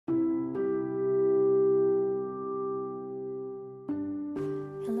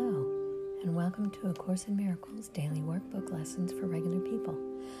welcome to A Course in Miracles Daily Workbook Lessons for Regular People.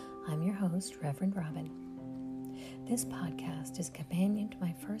 I'm your host, Reverend Robin. This podcast is a companion to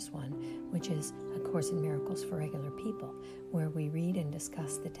my first one, which is A Course in Miracles for Regular People, where we read and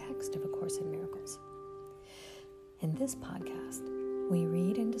discuss the text of A Course in Miracles. In this podcast, we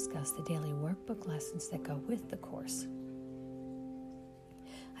read and discuss the daily workbook lessons that go with the Course.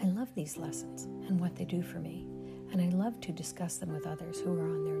 I love these lessons and what they do for me, and I love to discuss them with others who are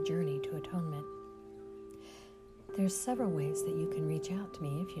on their journey to atonement. There's several ways that you can reach out to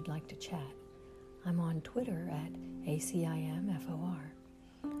me if you'd like to chat. I'm on Twitter at ACIMFOR.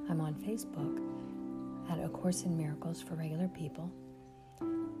 I'm on Facebook at A Course in Miracles for Regular People.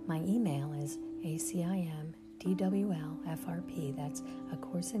 My email is ACIMDWLFRP. That's A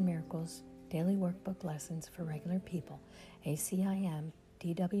Course in Miracles Daily Workbook Lessons for Regular People.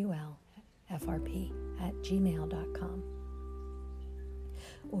 ACIMDWLFRP@gmail.com.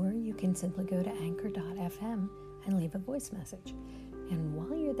 Or you can simply go to anchor.fm and leave a voice message. And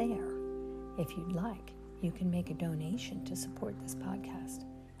while you're there, if you'd like, you can make a donation to support this podcast,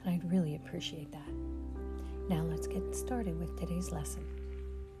 and I'd really appreciate that. Now let's get started with today's lesson.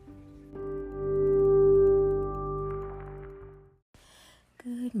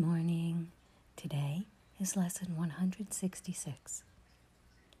 Good morning. Today is lesson 166.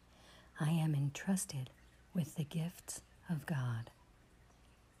 I am entrusted with the gifts of God.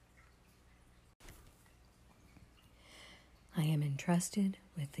 I am entrusted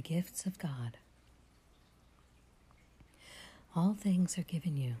with the gifts of God. All things are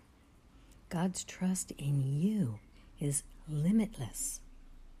given you. God's trust in you is limitless.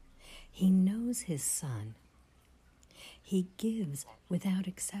 He knows His Son. He gives without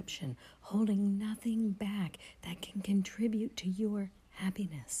exception, holding nothing back that can contribute to your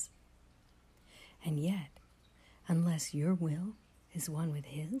happiness. And yet, unless your will is one with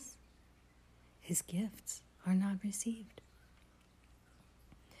His gifts are not received.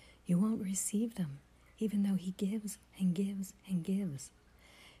 You won't receive them, even though He gives and gives and gives.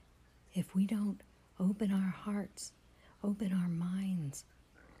 If we don't open our hearts, open our minds,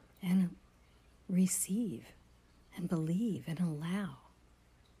 and receive and believe and allow,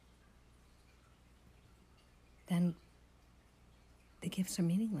 then the gifts are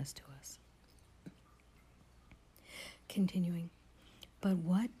meaningless to us. Continuing, but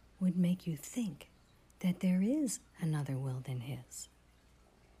what would make you think that there is another will than His?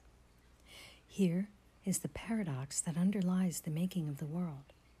 Here is the paradox that underlies the making of the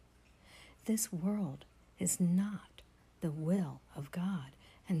world. This world is not the will of God,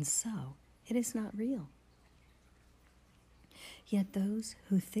 and so it is not real. Yet those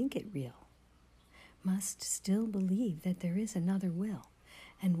who think it real must still believe that there is another will,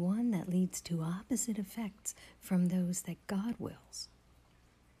 and one that leads to opposite effects from those that God wills.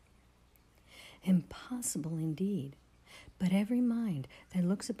 Impossible indeed, but every mind that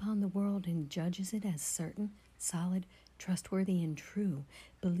looks upon the world and judges it as certain, solid, trustworthy, and true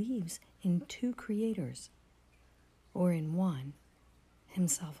believes in two creators, or in one,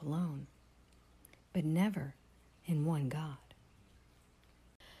 Himself alone, but never in one God.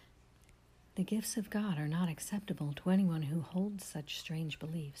 The gifts of God are not acceptable to anyone who holds such strange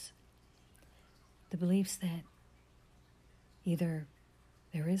beliefs. The beliefs that either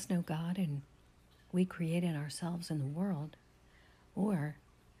there is no God and we created ourselves in the world, or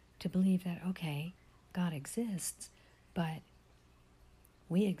to believe that, okay, God exists, but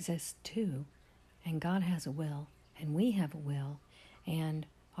we exist too, and God has a will, and we have a will, and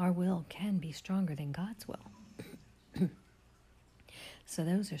our will can be stronger than God's will. So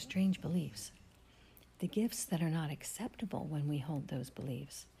those are strange beliefs. The gifts that are not acceptable when we hold those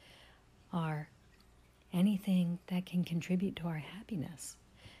beliefs are anything that can contribute to our happiness.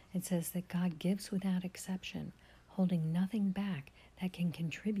 It says that God gives without exception, holding nothing back that can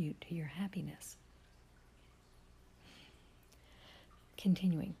contribute to your happiness.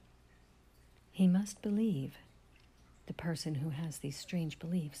 Continuing, he must believe, the person who has these strange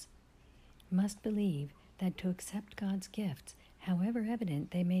beliefs, must believe that to accept God's gifts, however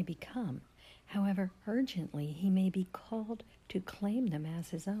evident they may become, however urgently he may be called to claim them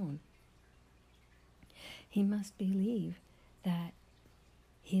as his own, he must believe that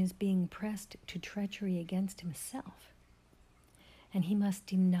he is being pressed to treachery against himself, and he must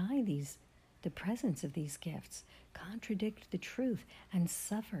deny the presence of these gifts, contradict the truth, and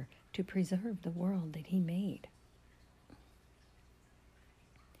suffer to preserve the world that he made.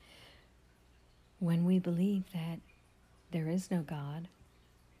 When we believe that there is no God,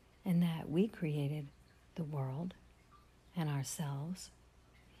 and that we created the world and ourselves,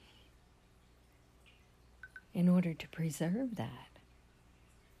 in order to preserve that,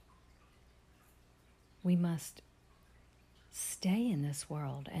 we must stay in this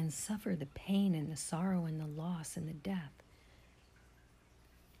world and suffer the pain and the sorrow and the loss and the death.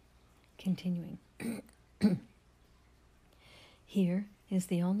 Continuing. Here is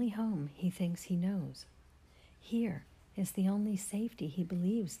the only home he thinks he knows. Here is the only safety he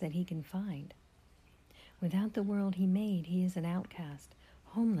believes that he can find. Without the world he made, he is an outcast,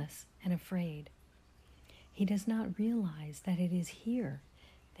 homeless and afraid. He does not realize that it is here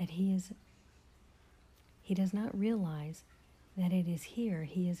that he does not realize that it is here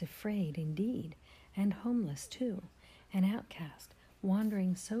he is afraid indeed, and homeless too, an outcast,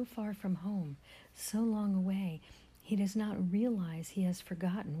 wandering so far from home, so long away, he does not realize he has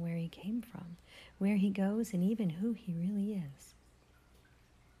forgotten where he came from, where he goes, and even who he really is.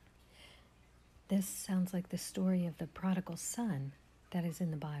 This sounds like the story of the prodigal son that is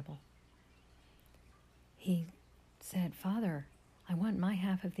in the Bible. He said, "Father, I want my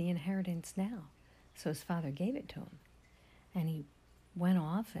half of the inheritance now." So his father gave it to him. And he went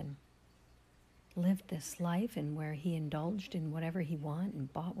off and lived this life, and where he indulged in whatever he wanted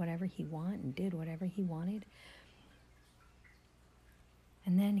and bought whatever he wanted and did whatever he wanted.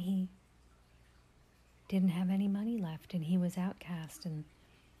 And then he didn't have any money left, and he was outcast and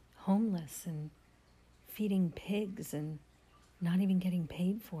homeless and feeding pigs and not even getting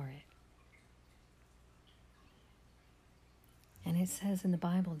paid for it. And it says in the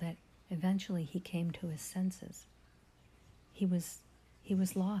Bible that eventually he came to his senses. He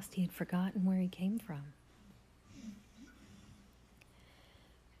was lost. He had forgotten where he came from.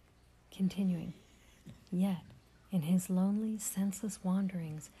 Continuing. Yet, in his lonely, senseless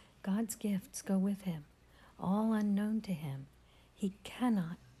wanderings, God's gifts go with him, all unknown to him. He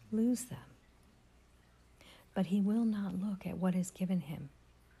cannot lose them. But he will not look at what is given him.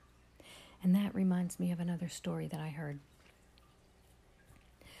 And that reminds me of another story that I heard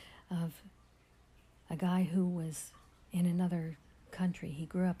of a guy who was in another country. He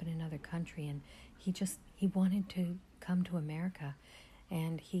grew up in another country, and he wanted to come to America,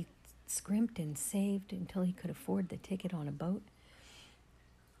 and he scrimped and saved until he could afford the ticket on a boat.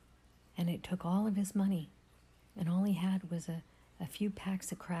 And it took all of his money, and all he had was a few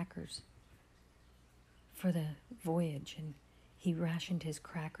packs of crackers for the voyage, and he rationed his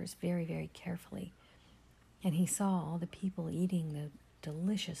crackers very, very carefully. And he saw all the people eating the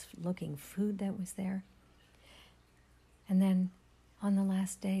delicious-looking food that was there. And then on the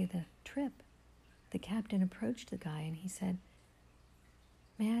last day of the trip, the captain approached the guy and he said,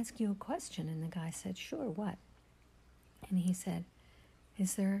 "May I ask you a question?" And the guy said, "Sure, what?" And he said,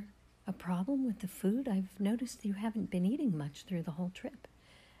 "Is there a problem with the food? I've noticed you haven't been eating much through the whole trip."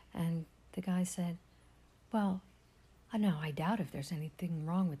 And the guy said, "Well, no, I doubt if there's anything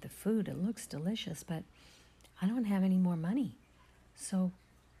wrong with the food. It looks delicious, but I don't have any more money. So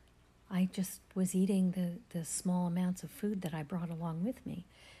I just was eating the small amounts of food that I brought along with me."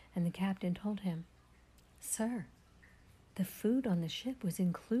 And the captain told him, "Sir, the food on the ship was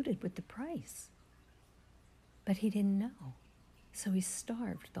included with the price." But he didn't know, so he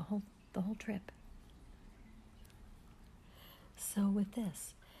starved the whole trip. So with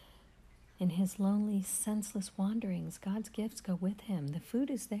this, in his lonely, senseless wanderings, God's gifts go with him. The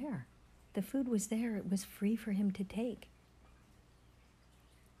food is there. The food was there. It was free for him to take.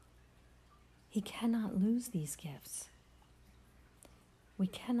 He cannot lose these gifts. We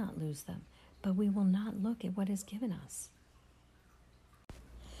cannot lose them, but we will not look at what is given us.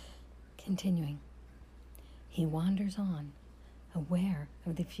 Continuing. He wanders on, aware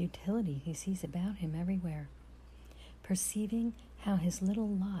of the futility he sees about him everywhere, perceiving how his little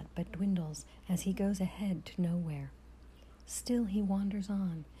lot but dwindles as he goes ahead to nowhere. Still he wanders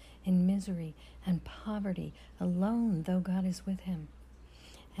on, in misery and poverty, alone though God is with him,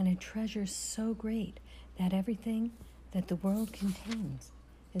 and a treasure so great that everything that the world contains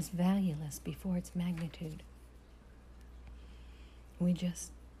is valueless before its magnitude. We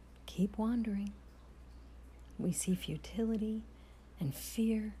just keep wandering. We see futility and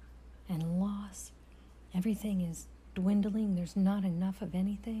fear and loss. Everything is dwindling. There's not enough of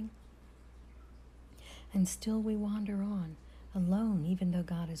anything. And still we wander on, alone, even though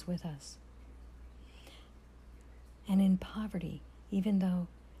God is with us. And in poverty, even though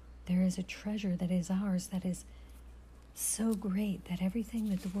there is a treasure that is ours that is so great that everything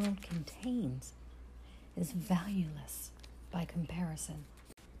that the world contains is valueless by comparison.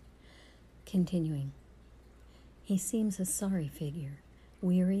 Continuing. He seems a sorry figure,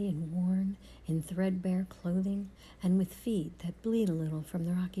 weary and worn, in threadbare clothing, and with feet that bleed a little from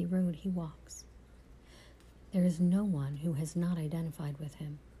the rocky road he walks. There is no one who has not identified with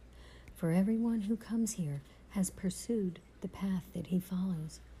him, for everyone who comes here has pursued the path that he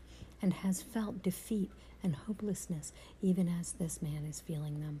follows, and has felt defeat and hopelessness even as this man is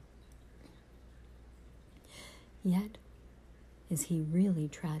feeling them. Yet, is he really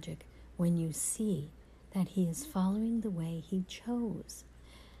tragic when you see that he is following the way he chose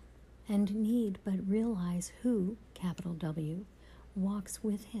and need but realize who, capital W, walks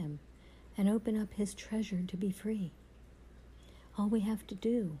with him and open up his treasure to be free? All we have to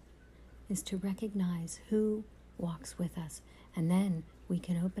do is to recognize who walks with us, and then we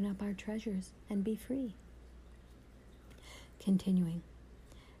can open up our treasures and be free. Continuing,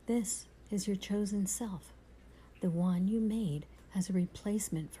 this is your chosen self, the one you made as a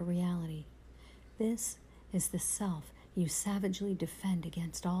replacement for reality. This is the self you savagely defend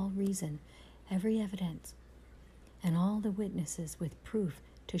against all reason, every evidence, and all the witnesses with proof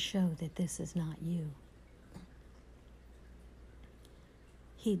to show that this is not you.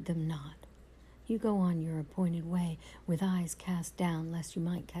 Heed them not. You go on your appointed way with eyes cast down, lest you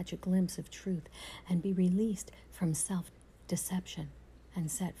might catch a glimpse of truth and be released from self-deception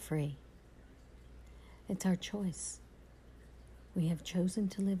and set free. It's our choice. We have chosen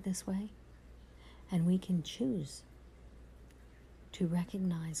to live this way, and we can choose to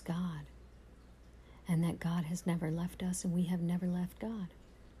recognize God, and that God has never left us, and we have never left God.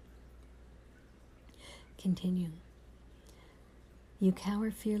 Continue. You cower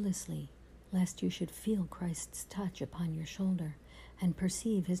fearlessly, lest you should feel Christ's touch upon your shoulder and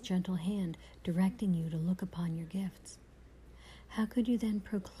perceive his gentle hand directing you to look upon your gifts. How could you then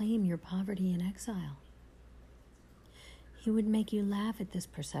proclaim your poverty and exile? He would make you laugh at this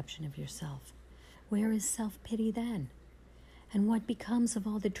perception of yourself. Where is self-pity then? And what becomes of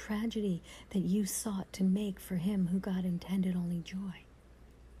all the tragedy that you sought to make for him who God intended only joy?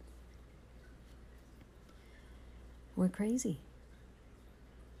 We're crazy.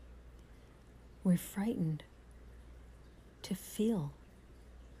 We're frightened to feel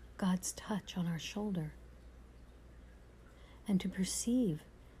God's touch on our shoulder and to perceive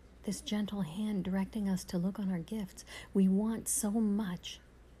this gentle hand directing us to look on our gifts. We want so much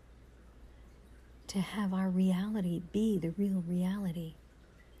to have our reality be the real reality.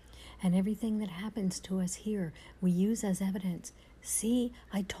 And everything that happens to us here, we use as evidence. See,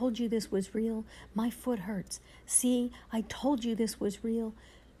 I told you this was real. My foot hurts. See, I told you this was real.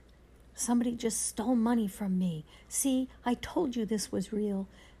 Somebody just stole money from me. See, I told you this was real.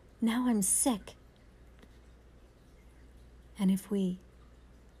 Now I'm sick. And if we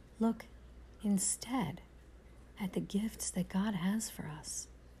look instead at the gifts that God has for us,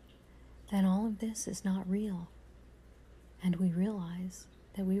 then all of this is not real. And we realize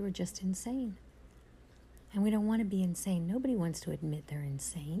that we were just insane. And we don't want to be insane. Nobody wants to admit they're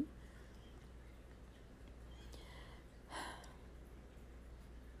insane.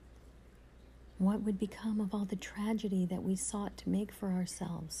 What would become of all the tragedy that we sought to make for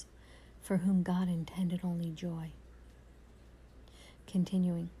ourselves, for whom God intended only joy?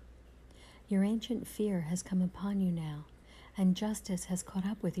 Continuing, your ancient fear has come upon you now, and justice has caught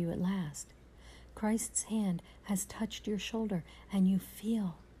up with you at last. Christ's hand has touched your shoulder, and you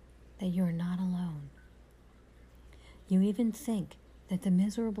feel that you are not alone. You even think that the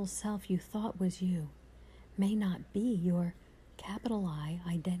miserable self you thought was you may not be your capital I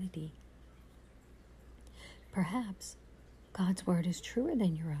identity. Perhaps God's word is truer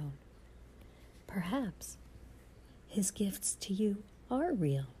than your own. Perhaps his gifts to you are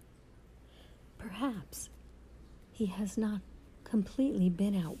real. Perhaps he has not completely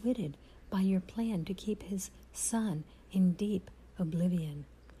been outwitted by your plan to keep his son in deep oblivion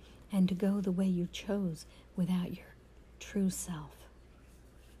and to go the way you chose without your true self.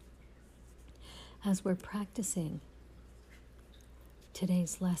 As we're practicing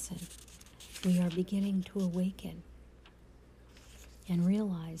today's lesson, we are beginning to awaken and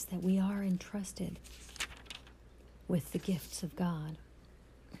realize that we are entrusted with the gifts of God.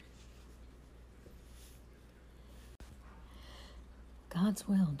 God's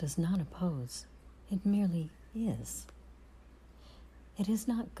will does not oppose, it merely is. It is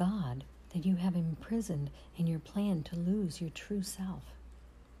not God that you have imprisoned in your plan to lose your true self.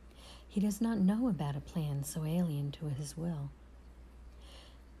 He does not know about a plan so alien to his will.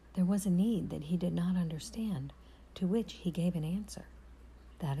 There was a need that he did not understand, to which he gave an answer.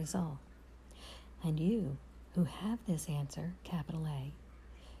 That is all. And you, who have this answer, capital A,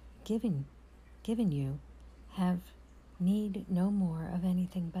 given you, have need no more of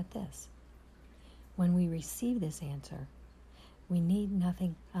anything but this. When we receive this answer, we need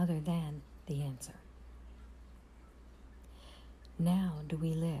nothing other than the answer. Now do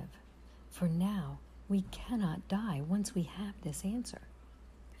we live, for now we cannot die once we have this answer.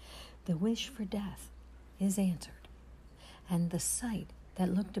 The wish for death is answered, and the sight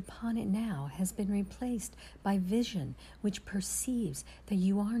that looked upon it now has been replaced by vision which perceives that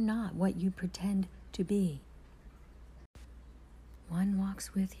you are not what you pretend to be. One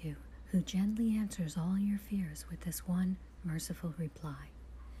walks with you who gently answers all your fears with this one merciful reply: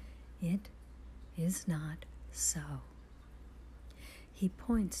 it is not so. He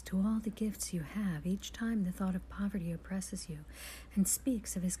points to all the gifts you have each time the thought of poverty oppresses you, and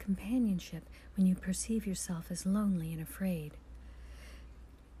speaks of his companionship when you perceive yourself as lonely and afraid.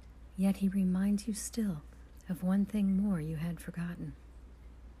 Yet he reminds you still of one thing more you had forgotten.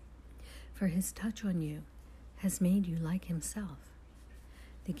 For his touch on you has made you like himself.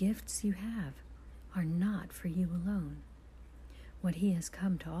 The gifts you have are not for you alone. What he has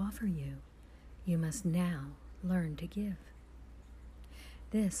come to offer you, you must now learn to give.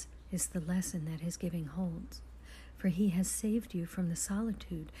 This is the lesson that his giving holds, for he has saved you from the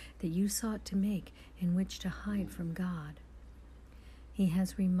solitude that you sought to make in which to hide from God. He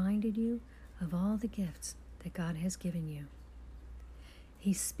has reminded you of all the gifts that God has given you.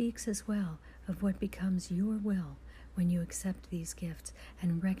 He speaks as well of what becomes your will when you accept these gifts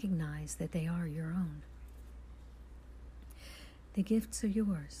and recognize that they are your own. The gifts are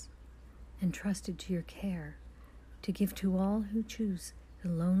yours, entrusted to your care, to give to all who choose the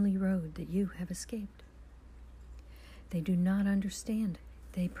lonely road that you have escaped. They do not understand.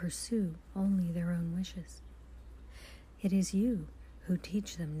 They pursue only their own wishes. It is you who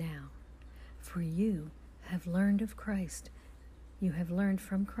teach them now, for you have learned of Christ. You have learned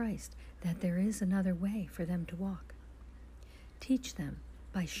from Christ that there is another way for them to walk. Teach them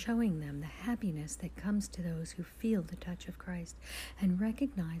by showing them the happiness that comes to those who feel the touch of Christ and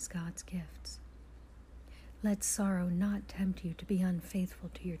recognize God's gifts. Let sorrow not tempt you to be unfaithful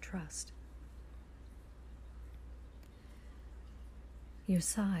to your trust. Your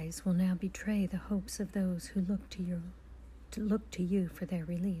sighs will now betray the hopes of those who look to you for their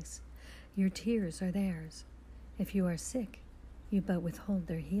release. Your tears are theirs. If you are sick, you but withhold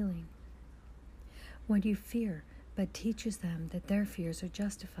their healing. What you fear but teaches them that their fears are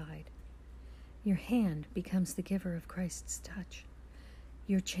justified. Your hand becomes the giver of Christ's touch.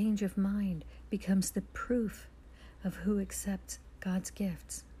 Your change of mind becomes the proof of who accepts God's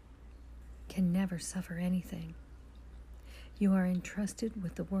gifts, can never suffer anything. You are entrusted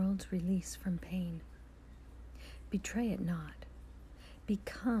with the world's release from pain. Betray it not.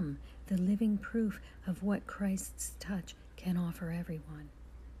 Become the living proof of what Christ's touch can offer everyone.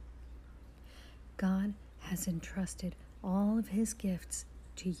 God has entrusted all of his gifts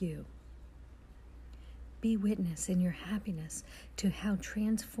to you. Be witness in your happiness to how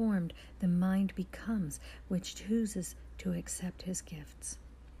transformed the mind becomes which chooses to accept his gifts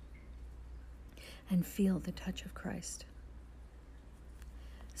and feel the touch of Christ.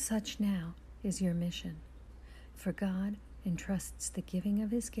 Such now is your mission, for God entrusts the giving of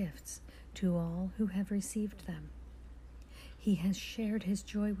his gifts to all who have received them. He has shared his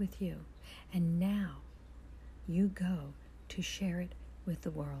joy with you, and now you go to share it with the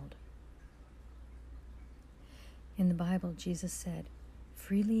world. In the Bible, Jesus said,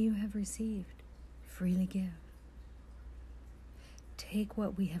 "Freely you have received, freely give." Take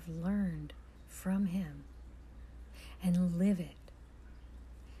what we have learned from him and live it.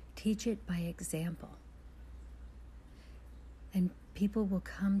 Teach it by example. And people will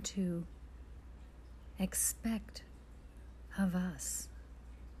come to expect of us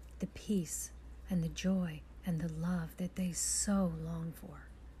the peace and the joy and the love that they so long for.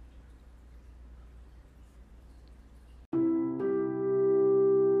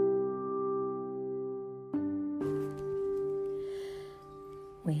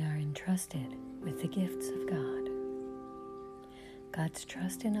 We are entrusted with the gifts of God. God's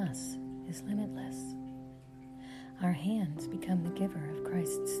trust in us is limitless. Our hands become the giver of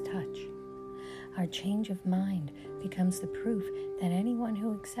Christ's touch. Our change of mind becomes the proof that anyone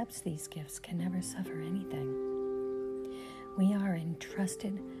who accepts these gifts can never suffer anything. We are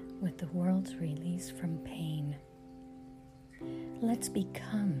entrusted with the world's release from pain. Let's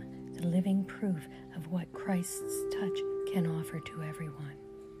become the living proof of what Christ's touch can offer to everyone.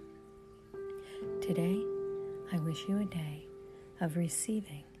 Today, I wish you a day of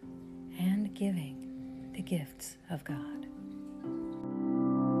receiving and giving the gifts of God.